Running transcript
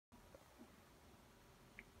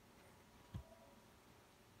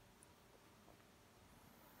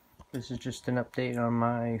This is just an update on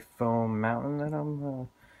my foam mountain that I'm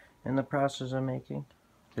in the process of making.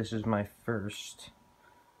 This is my first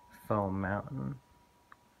foam mountain.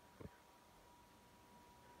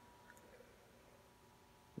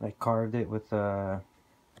 I carved it with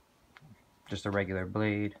just a regular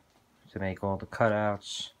blade to make all the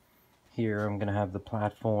cutouts. Here I'm gonna have the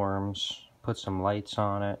platforms, put some lights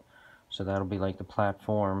on it, so that'll be like the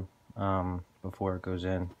platform before it goes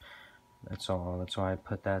in. That's all. That's why I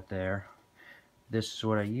put that there. This is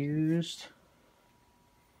what I used.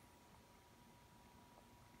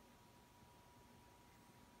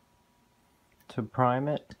 To prime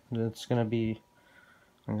it. It's gonna be,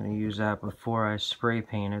 I'm gonna use that before I spray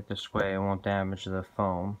paint it. This way it won't damage the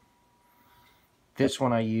foam. This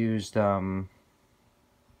one I used foam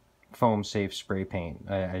safe spray paint.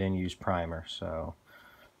 I didn't use primer, so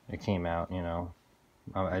it came out, you know,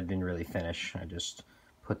 I didn't really finish. I just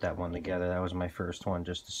put that one together. That was my first one,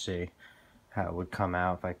 just to see how it would come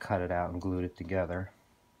out if I cut it out and glued it together.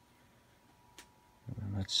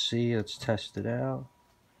 Let's see, let's test it out.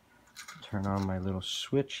 Turn on my little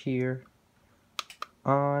switch here.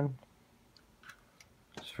 On.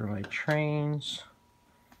 It's for my trains.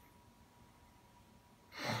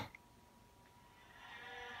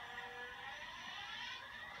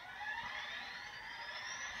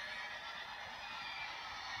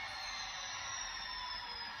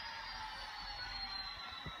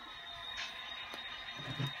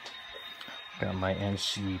 Got my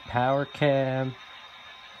NC power cab.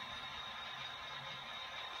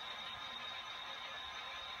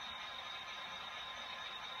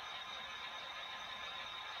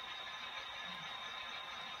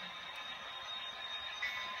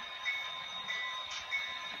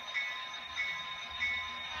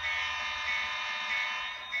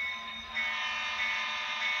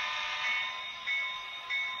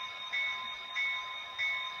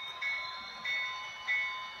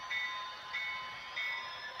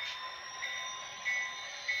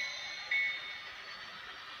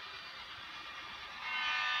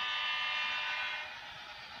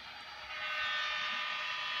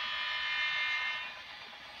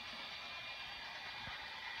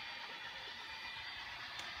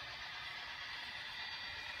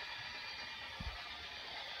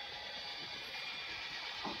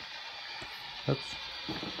 Oops.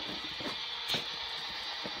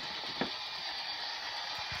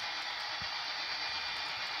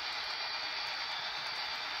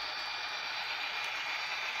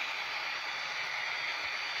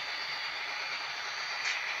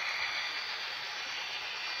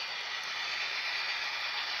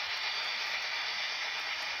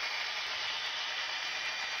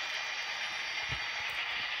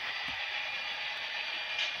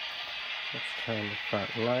 Let's turn the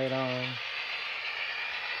front light on.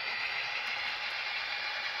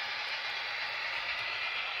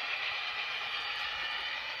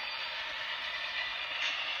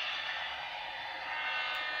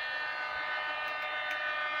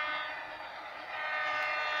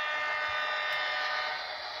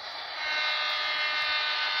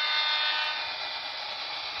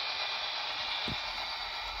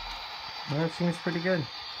 Well, that seems pretty good.